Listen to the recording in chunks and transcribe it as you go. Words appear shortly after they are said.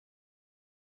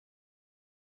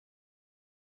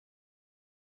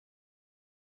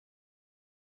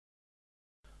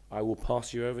I will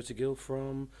pass you over to Gil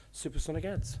from Supersonic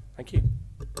Ads. Thank you.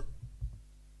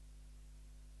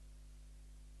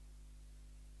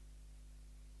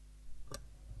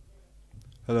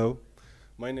 Hello,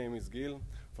 my name is Gil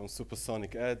from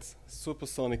Supersonic Ads.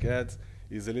 Supersonic Ads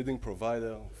is a leading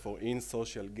provider for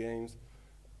in-social games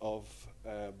of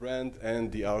brand and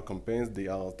DR campaigns,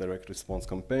 DR direct response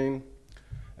campaign.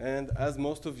 And as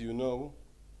most of you know,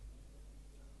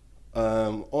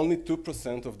 only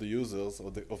 2% of the users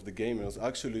of the gamers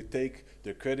actually take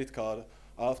their credit card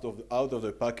out of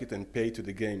their pocket and pay to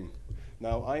the game.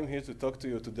 Now, I'm here to talk to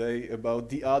you today about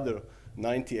the other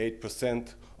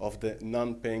 98% of the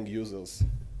non-paying users.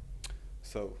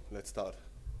 So let's start.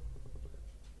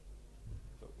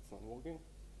 So it's not working?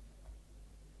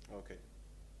 Okay.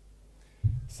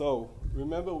 So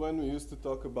remember when we used to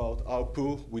talk about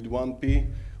ARPU with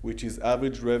 1P, which is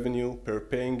average revenue per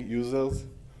paying users?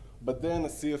 But then a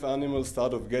sea of animals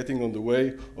started getting on the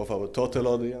way of our total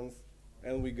audience,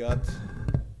 and we got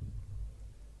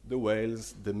the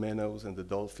whales, the minnows, and the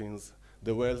dolphins.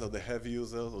 The whales are the heavy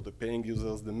users or the paying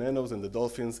users. The minnows and the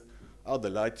dolphins are the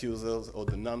light users or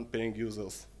the non-paying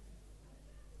users.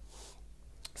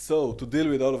 So to deal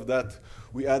with all of that,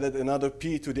 we added another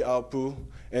P to the ARPU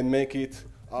and make it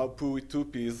ARPU with 2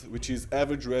 Ps, which is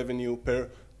average revenue per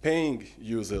paying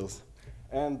users.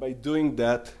 And by doing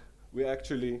that, we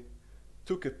actually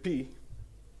took a P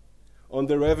on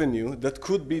the revenue that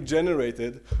could be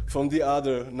generated from the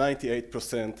other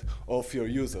 98% of your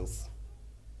users.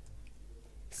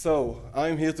 So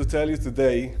I'm here to tell you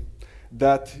today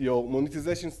that your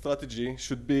monetization strategy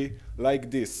should be like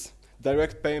this.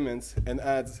 Direct payments and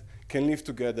ads can live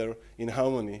together in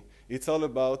harmony. It's all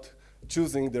about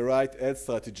choosing the right ad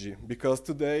strategy, because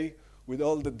today, with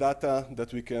all the data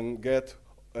that we can get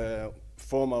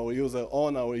from our user,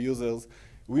 on our users,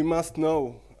 we must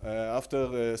know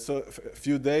after a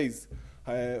few days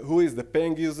who is the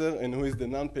paying user and who is the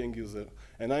non-paying user.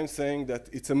 And I'm saying that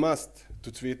it's a must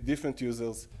to treat different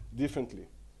users differently.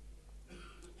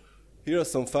 Here are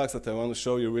some facts that I want to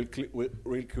show you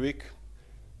real quick.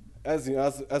 As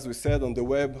we said, on the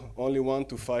web, only 1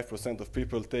 to 5% of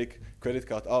people take credit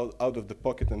card out of the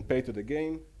pocket and pay to the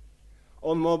game.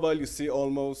 On mobile, you see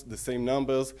almost the same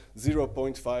numbers,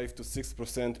 0.5 to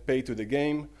 6% pay to the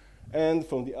game. And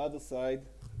from the other side,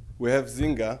 we have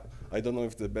Zynga. I don't know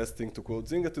if it's the best thing to quote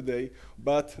Zynga today,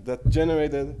 but that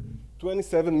generated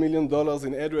 $27 million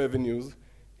in ad revenues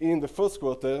in the first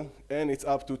quarter, and it's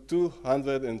up to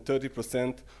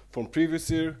 230% from previous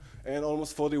year, and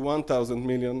almost $41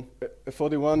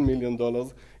 million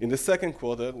in the second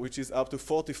quarter, which is up to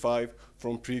 45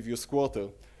 from previous quarter.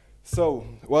 So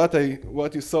what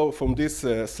you saw from this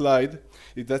slide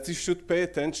is that you should pay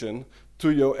attention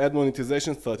to your ad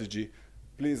monetization strategy.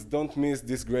 Please don't miss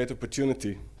this great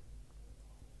opportunity.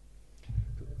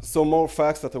 Some more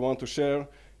facts that I want to share.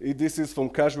 This is from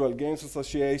Casual Games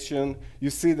Association.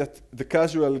 You see that the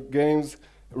casual games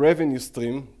revenue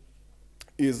stream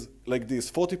is like this.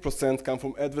 40% come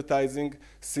from advertising,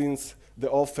 since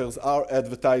the offers are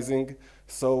advertising.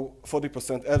 So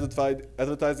 40%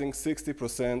 advertising,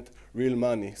 60% real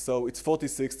money. So it's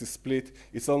 40-60 split.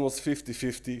 It's almost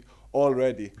 50-50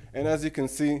 already. And as you can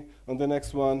see on the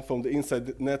next one from the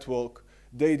Inside Network,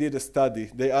 they did a study.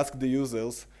 They asked the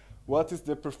users, what is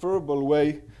the preferable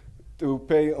way to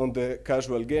pay on the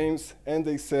casual games? And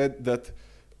they said that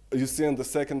you see on the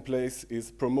second place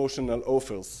is promotional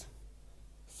offers.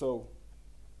 So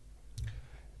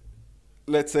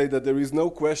let's say that there is no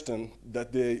question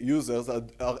that the users are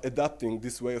adapting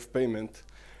this way of payment,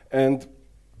 and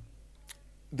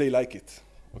they like it,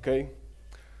 okay?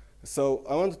 So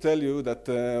I want to tell you that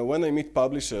when I meet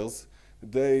publishers,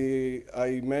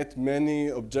 I met many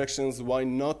objections why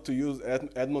not to use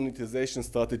ad monetization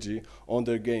strategy on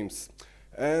their games.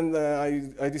 And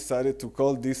I decided to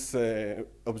call this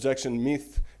objection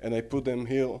myth, and I put them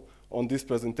here on this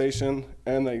presentation.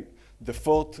 And the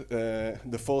fourth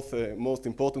most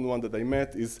important one that I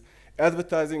met is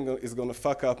advertising is going to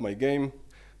fuck up my game.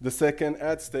 The second,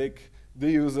 ads take the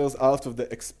users out of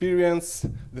the experience.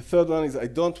 The third one is I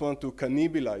don't want to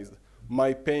cannibalize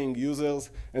my paying users.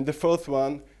 And the fourth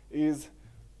one is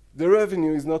the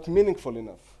revenue is not meaningful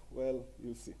enough. Well,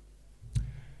 you'll see.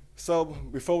 So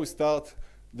before we start,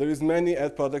 there is many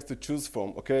ad products to choose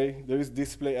from, okay? There is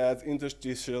display ads,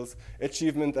 interstitials,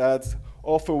 achievement ads,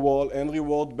 offer wall, and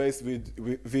reward-based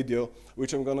video,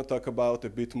 which I'm gonna talk about a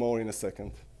bit more in a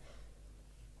second.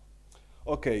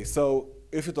 Okay, so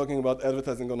if you're talking about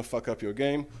advertising gonna fuck up your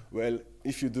game, well,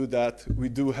 if you do that, we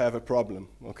do have a problem,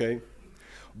 okay?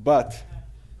 But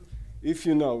if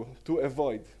you know to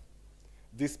avoid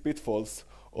these pitfalls,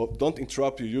 or don't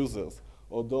interrupt your users,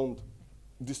 or don't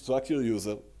distract your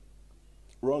user,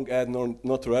 wrong ad,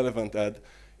 not relevant ad,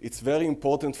 it's very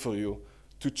important for you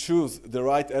to choose the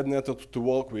right ad network to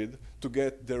work with to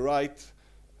get the right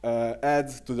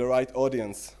ads to the right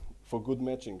audience for good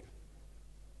matching.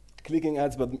 Clicking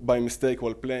ads by mistake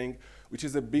while playing, which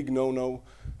is a big no-no.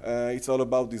 It's all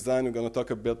about design. We're going to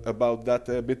talk a bit about that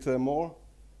a bit more.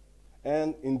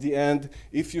 And in the end,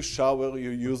 if you shower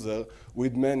your user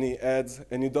with many ads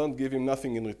and you don't give him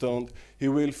nothing in return, he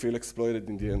will feel exploited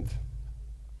in the end.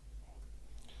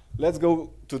 Let's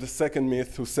go to the second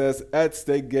myth, who says ads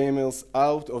take gamers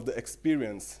out of the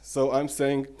experience. So I'm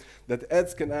saying that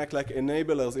ads can act like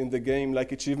enablers in the game,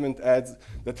 like achievement ads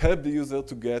that help the user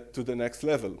to get to the next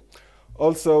level.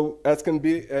 Also, ads can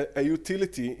be a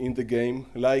utility in the game,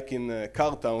 like in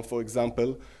Car Town, for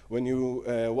example, when you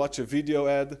watch a video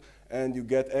ad and you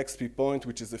get XP point,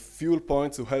 which is a fuel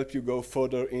point to help you go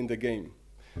further in the game.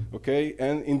 Okay?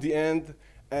 And in the end,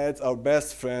 ads are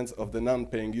best friends of the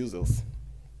non-paying users.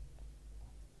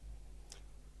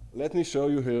 Let me show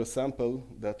you here a sample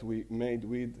that we made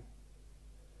with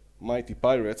Mighty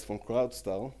Pirates from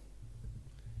CrowdStar.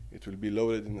 It will be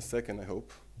loaded in a second, I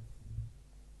hope.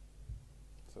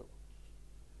 So.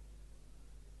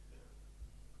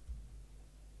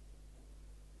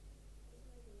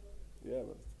 Yeah,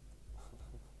 but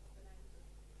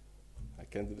I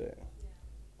can't do that.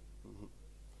 Mm-hmm.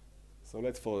 So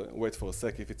let's wait for a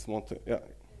sec if it's not. Yeah.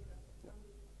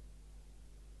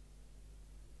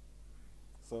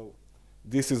 So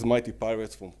this is Mighty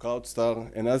Pirates from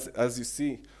CrowdStar, and as you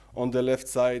see on the left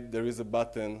side, there is a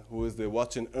button, who is the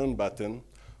Watch and Earn button,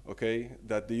 okay,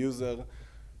 that the user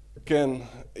can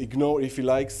ignore if he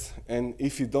likes, and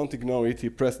if he don't ignore it, he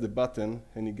press the button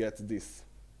and he gets this.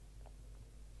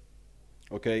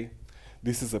 Okay,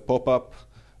 this is a pop-up.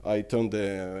 I turned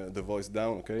the voice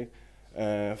down, okay,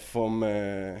 from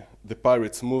the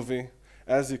Pirates movie.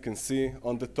 As you can see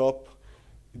on the top,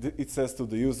 it says to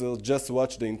the user, just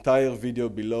watch the entire video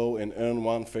below and earn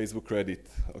 1 Facebook credit,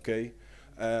 okay?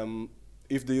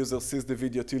 If the user sees the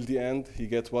video till the end, he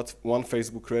gets 1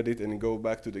 Facebook credit and he go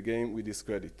back to the game with this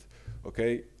credit,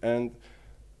 okay? And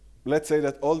let's say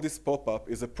that all this pop-up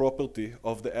is a property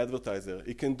of the advertiser.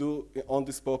 He can do on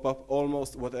this pop-up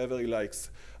almost whatever he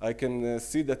likes. I can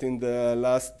see that in the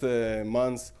last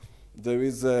months, there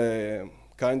is a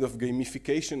kind of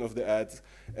gamification of the ads,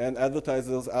 and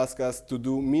advertisers ask us to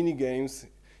do mini games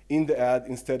in the ad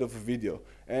instead of a video.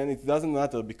 And it doesn't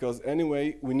matter, because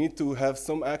anyway, we need to have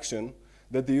some action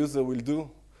that the user will do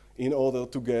in order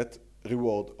to get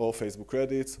reward, or Facebook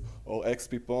credits, or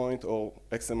XP point, or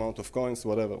X amount of coins,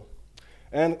 whatever.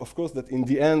 And of course that in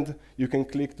the end, you can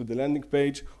click to the landing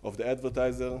page of the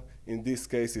advertiser. In this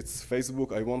case, it's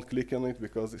Facebook. I won't click on it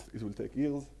because it will take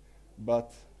years,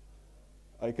 but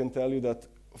I can tell you that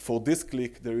for this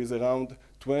click, there is around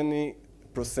 20%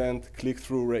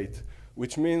 click-through rate,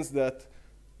 which means that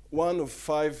 1 of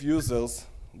 5 users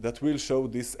that will show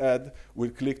this ad will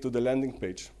click to the landing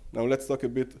page. Now let's talk a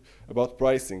bit about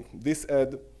pricing. This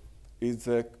ad is,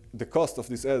 the cost of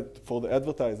this ad for the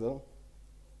advertiser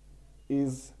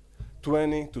is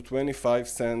 20 to 25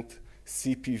 cent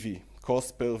CPV,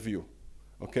 cost per view,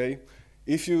 okay?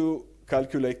 If you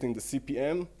calculating the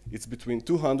CPM, it's between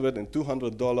 $200 and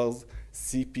 $200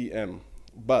 CPM.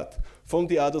 But from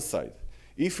the other side,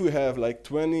 if we have like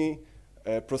 20%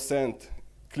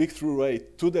 click-through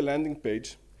rate to the landing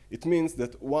page, it means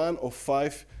that 1 of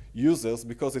 5 users,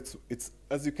 because it's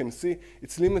as you can see,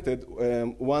 it's limited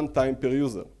 1 time per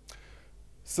user.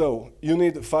 So you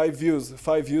need 5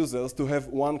 users to have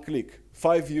 1 click.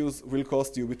 5 views will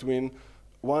cost you between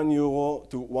 €1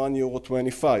 to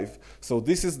 €1.25. So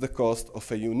this is the cost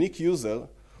of a unique user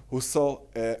who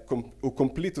who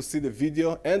complete to see the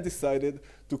video and decided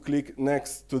to click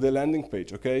next to the landing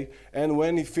page, okay? And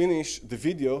when he finished the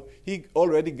video, he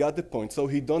already got the point, so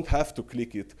he don't have to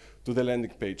click it to the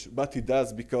landing page. But he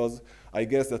does, because I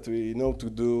guess that we know to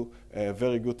do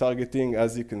very good targeting.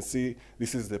 As you can see,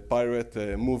 this is the pirate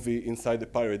movie inside the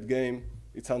pirate game.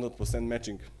 It's 100%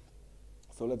 matching.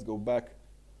 So let's go back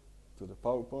to the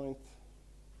PowerPoint.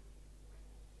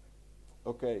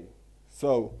 Okay,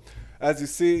 so as you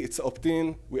see, it's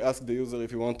opt-in. We ask the user if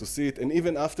he wants to see it, and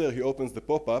even after he opens the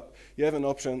pop-up, you have an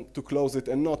option to close it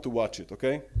and not to watch it,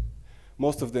 okay?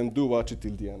 Most of them do watch it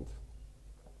till the end.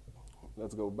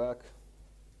 Let's go back.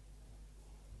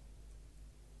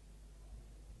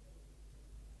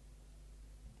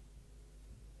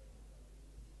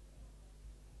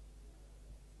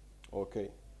 Okay.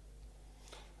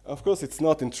 Of course, it's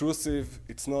not intrusive.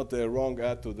 It's not a wrong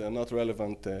ad to the not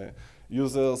relevant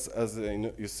users. As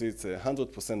you see, it's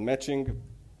 100% matching.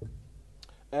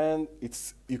 And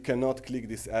you cannot click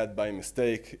this ad by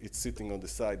mistake. It's sitting on the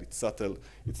side. It's subtle.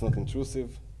 It's not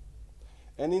intrusive.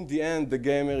 And in the end, the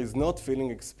gamer is not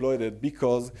feeling exploited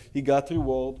because he got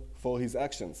reward for his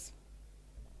actions.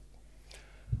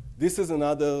 This is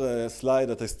another slide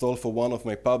that I stole for one of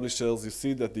my publishers. You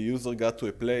see that the user got to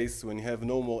a place when you have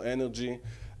no more energy.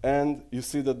 And you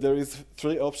see that there is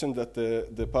 3 options that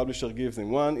the publisher gives him.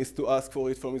 One is to ask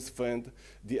for it from his friend.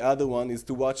 The other one is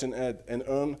to watch an ad and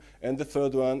earn. And the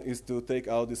third one is to take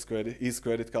out his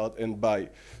credit card and buy.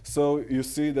 So you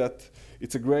see that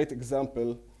it's a great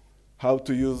example how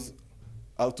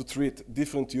to treat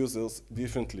different users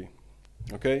differently.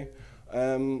 Okay?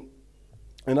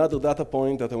 Another data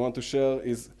point that I want to share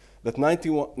is that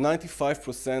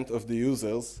 95% of the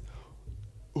users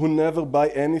who never buy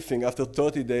anything after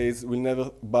 30 days will never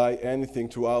buy anything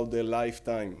throughout their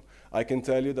lifetime. I can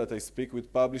tell you that I speak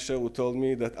with publisher who told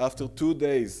me that after 2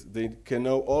 days, they can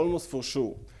know almost for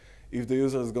sure if the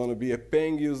user is going to be a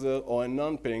paying user or a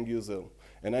non-paying user.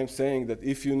 And I'm saying that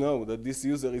if you know that this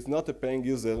user is not a paying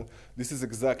user, this is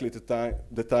exactly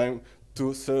the time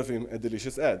to serve him a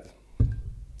delicious ad.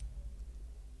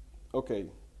 Okay.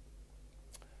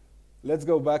 Let's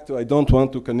go back to I don't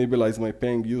want to cannibalize my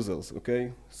paying users,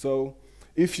 okay? So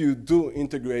if you do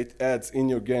integrate ads in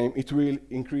your game, it will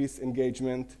increase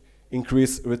engagement,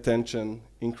 increase retention,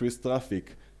 increase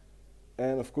traffic,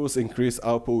 and of course increase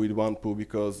ARPU with 1PU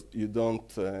because you don't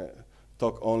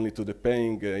talk only to the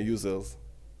paying users.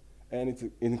 And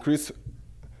it increase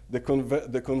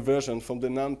the conversion from the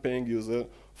non-paying user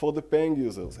for the paying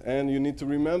users. And you need to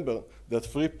remember that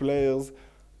free players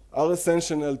are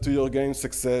essential to your game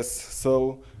success,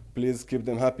 so please keep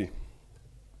them happy.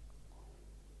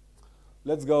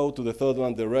 Let's go to the third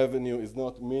one. The revenue is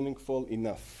not meaningful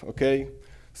enough, okay?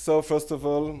 So first of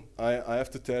all, I have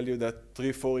to tell you that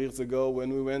 3-4 years ago,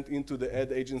 when we went into the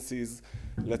ad agencies,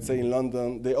 let's say in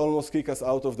London, they almost kicked us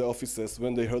out of the offices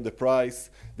when they heard the price.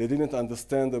 They didn't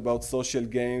understand about social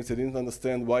games. They didn't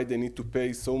understand why they need to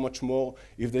pay so much more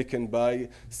if they can buy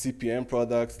CPM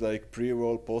products like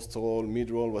pre-roll, post-roll,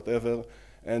 mid-roll, whatever.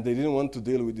 And they didn't want to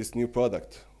deal with this new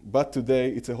product. But today,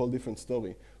 it's a whole different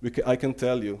story. I can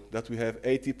tell you that we have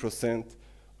 80%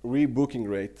 rebooking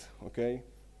rate, okay?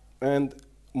 And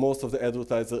most of the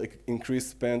advertisers increase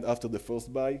spend after the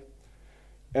first buy.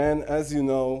 And as you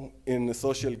know, in the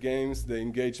social games, the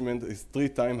engagement is 3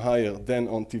 times higher than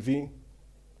on TV.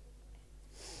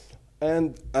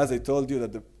 And as I told you,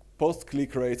 that the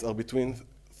post-click rates are between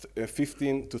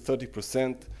 15 to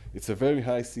 30%. It's a very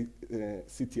high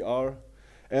CTR.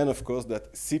 And of course,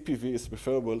 that CPV is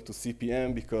preferable to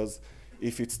CPM because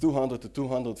if it's $200 to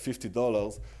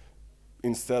 $250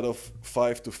 instead of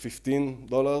 $5 to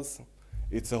 $15,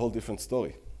 it's a whole different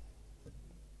story.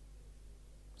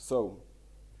 So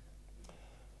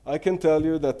I can tell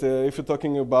you that if you're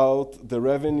talking about the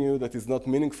revenue that is not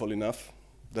meaningful enough,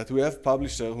 that we have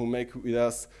publishers who make with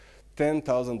us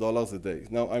 $10,000 a day.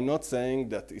 Now, I'm not saying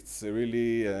that it's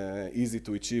really easy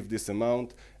to achieve this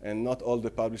amount, and not all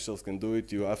the publishers can do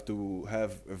it. You have to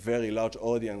have a very large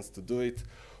audience to do it.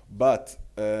 But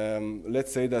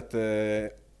let's say that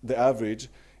the average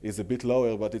is a bit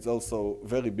lower, but it's also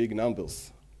very big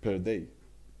numbers per day.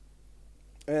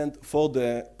 And for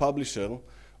the publisher,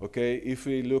 okay, if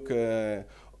we look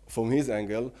from his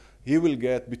angle, he will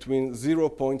get between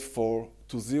 0.4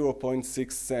 to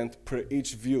 0.6 cents per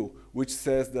each view, which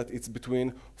says that it's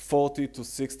between $40 to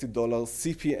 $60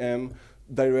 CPM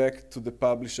direct to the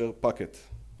publisher pocket,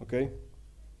 okay?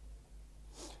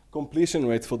 Completion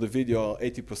rates for the video are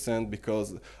 80%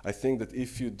 because I think that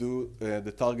if you do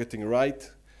the targeting right,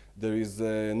 there is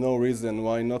no reason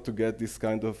why not to get this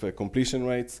kind of completion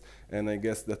rates, and I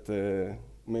guess that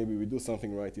maybe we do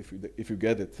something right if you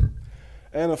get it.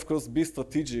 And of course, be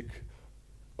strategic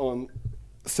on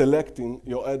selecting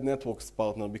your ad networks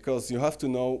partner because you have to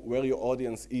know where your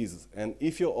audience is. And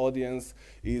if your audience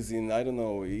is in, I don't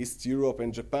know, East Europe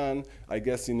and Japan, I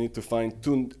guess you need to find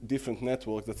 2 different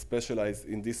networks that specialize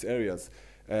in these areas.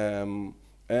 And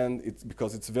it's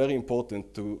because it's very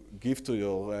important to give to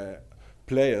your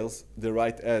players the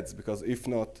right ads, because if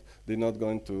not, they're not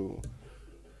going to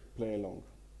play along.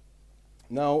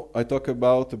 Now, I talk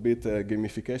about a bit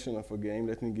gamification of a game.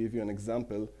 Let me give you an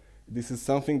example. This is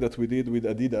something that we did with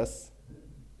Adidas.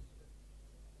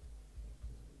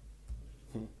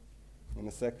 In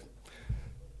a sec.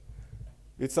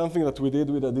 It's something that we did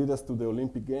with Adidas to the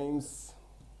Olympic Games.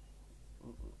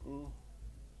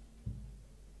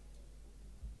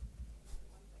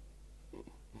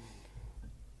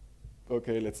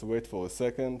 Okay, let's wait for a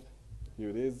second. Here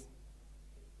it is.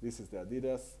 This is the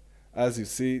Adidas. As you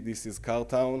see, this is Car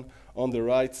Town. On the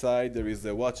right side, there is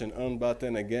a watch and earn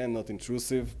button, again, not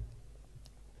intrusive.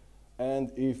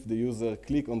 And if the user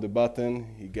clicks on the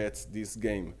button, he gets this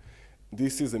game.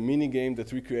 This is a mini game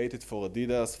that we created for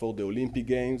Adidas for the Olympic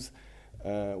Games.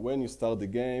 When you start the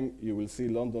game, you will see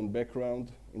London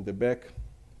background in the back.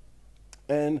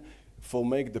 And for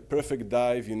make the perfect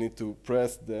dive, you need to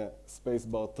press the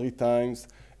spacebar 3 times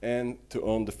and to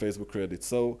earn the Facebook credit.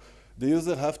 So the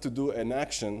user have to do an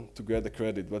action to get the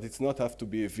credit, but it's not have to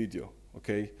be a video,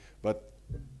 okay? But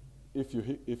if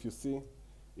you see,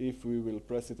 if we will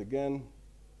press it again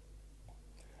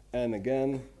and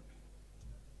again,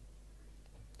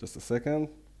 just a second,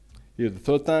 here the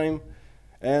 3rd time,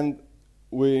 and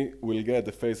we will get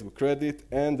the Facebook credit,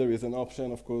 and there is an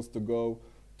option, of course, to go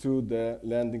to the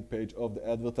landing page of the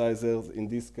advertisers. In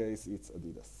this case, it's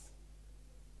Adidas.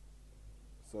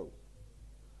 So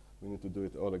we need to do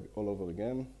it all over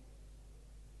again.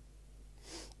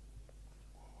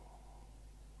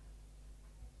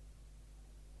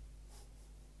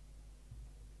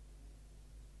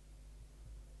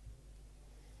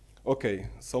 Okay,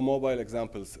 so mobile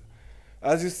examples.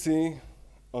 As you see,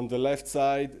 on the left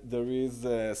side, there is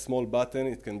a small button.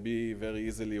 It can be very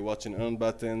easily a watch and earn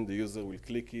button. The user will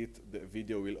click it, the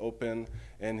video will open,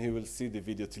 and he will see the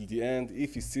video till the end.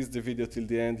 If he sees the video till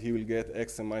the end, he will get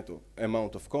X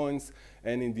amount of coins,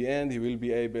 and in the end, he will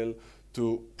be able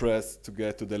to press to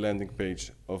get to the landing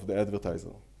page of the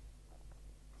advertiser.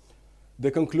 The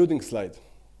concluding slide.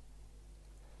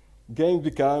 Games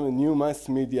become a new mass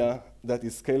media that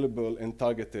is scalable and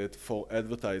targeted for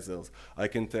advertisers. I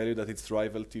can tell you that it's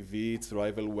rival TV, it's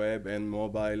rival web and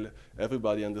mobile.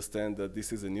 Everybody understands that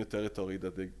this is a new territory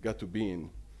that they got to be in.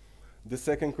 The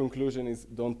second conclusion is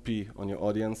don't pee on your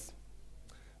audience.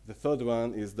 The third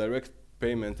one is direct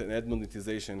payment and ad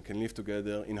monetization can live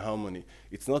together in harmony.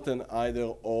 It's not an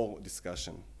either-or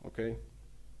discussion, okay?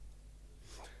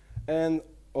 And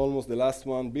almost the last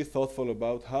one, be thoughtful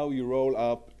about how you roll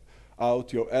out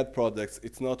your ad products.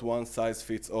 It's not one size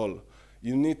fits all.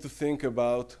 You need to think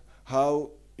about how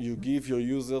you give your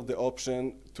user the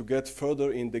option to get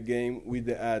further in the game with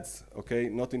the ads, okay?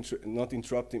 Not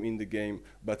interrupt him in the game,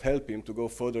 but help him to go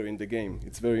further in the game.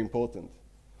 It's very important.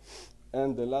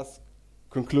 And the last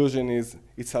conclusion is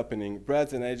it's happening.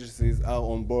 Brands and agencies are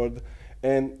on board,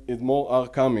 and more are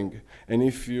coming. And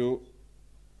if you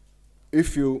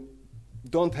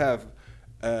don't have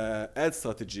ad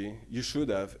strategy, you should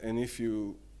have, and if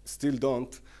you still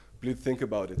don't, please think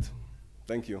about it.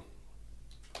 Thank you.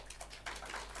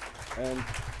 And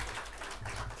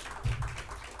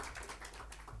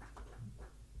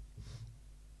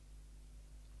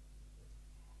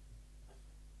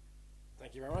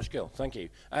Thank you very much, Gil. Thank you.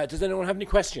 Does anyone have any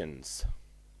questions?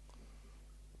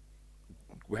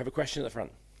 We have a question at the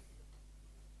front.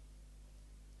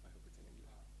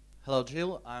 Hello,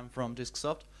 Gil. I'm from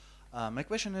Disksoft. My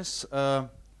question is,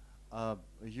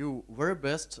 you very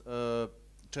best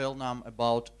tell нам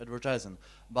about advertising,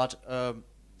 but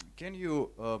can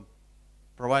you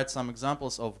provide some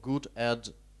examples of good ad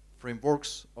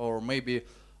frameworks, or maybe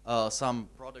some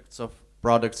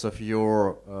products of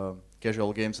your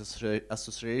Casual Games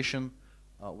Association,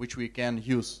 which we can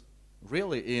use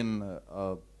really in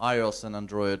iOS and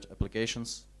Android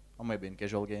applications, or maybe in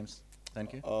casual games?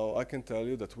 Thank you. I can tell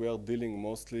you that we are dealing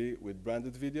mostly with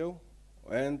branded video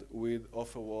and with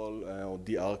offer-wall or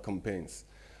DR campaigns.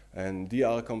 And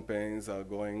DR campaigns are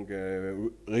going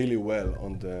really well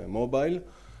on the mobile.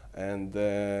 And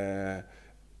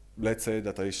let's say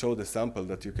that I showed a sample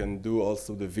that you can do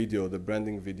also the video, the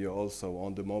branding video also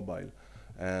on the mobile.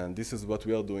 And this is what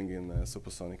we are doing in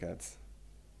Supersonic Ads.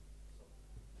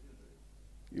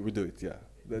 We do it, yeah.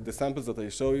 The samples that I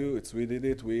show you, we did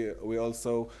it. We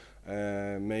also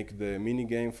make the mini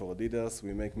game for Adidas.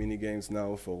 We make mini games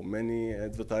now for many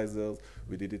advertisers.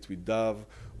 We did it with Dove.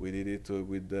 We did it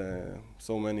with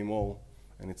so many more.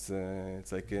 And it's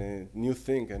like a new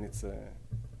thing, and it's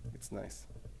nice.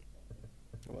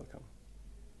 You're welcome.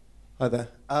 Hi there.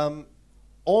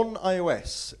 On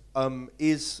iOS,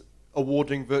 is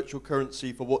awarding virtual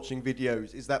currency for watching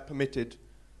videos, is that permitted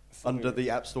under the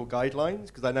App Store guidelines?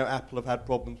 Because I know Apple have had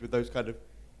problems with those kind of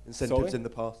incentives in the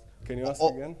past. Can you ask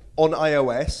again? On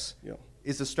iOS, yeah.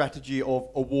 Is the strategy of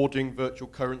awarding virtual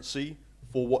currency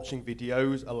for watching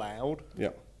videos allowed?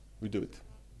 Yeah, we do it.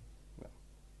 Yeah.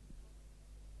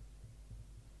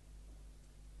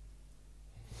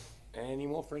 Any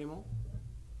more for any more?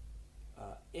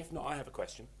 If not, I have a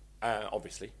question,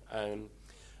 obviously.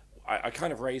 I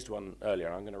kind of raised one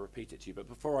earlier. I'm going to repeat it to you. But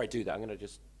before I do that, I'm going to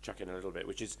just chuck in a little bit,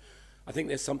 which is I think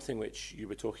there's something which you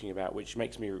were talking about which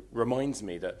reminds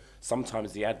me that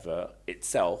sometimes the advert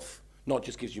itself not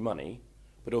just gives you money,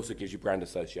 but also gives you brand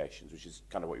associations, which is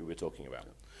kind of what you were talking about.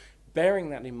 Bearing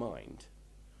that in mind,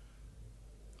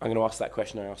 I'm going to ask that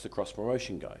question I asked the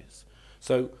cross-promotion guys.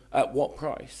 So at what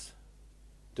price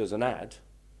does an ad,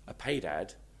 a paid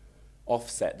ad,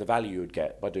 offset the value you would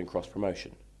get by doing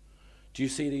cross-promotion? Do you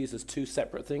see these as two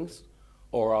separate things,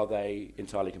 or are they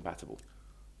entirely compatible?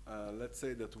 Let's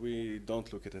say that we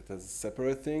don't look at it as a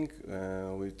separate thing.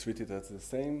 We treat it as the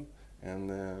same,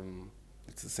 and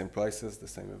it's the same prices, the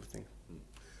same everything.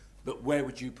 But where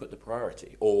would you put the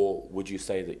priority, or would you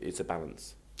say that it's a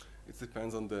balance? It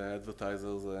depends on the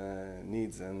advertiser's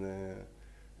needs and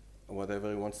whatever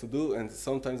he wants to do. And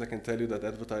sometimes I can tell you that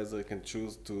advertiser can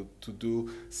choose to do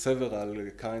several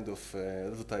kind of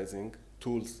advertising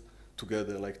tools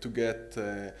together, like to get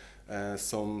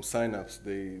some signups.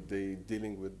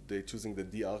 They choosing the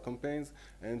DR campaigns,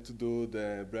 and to do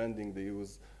the branding they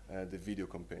use the video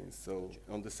campaigns. So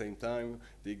on the same time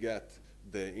they get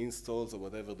the installs or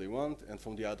whatever they want, and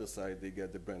from the other side they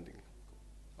get the branding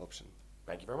option.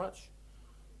 Thank you very much.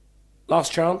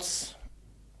 Last chance.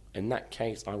 In that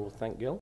case, I will thank Gil.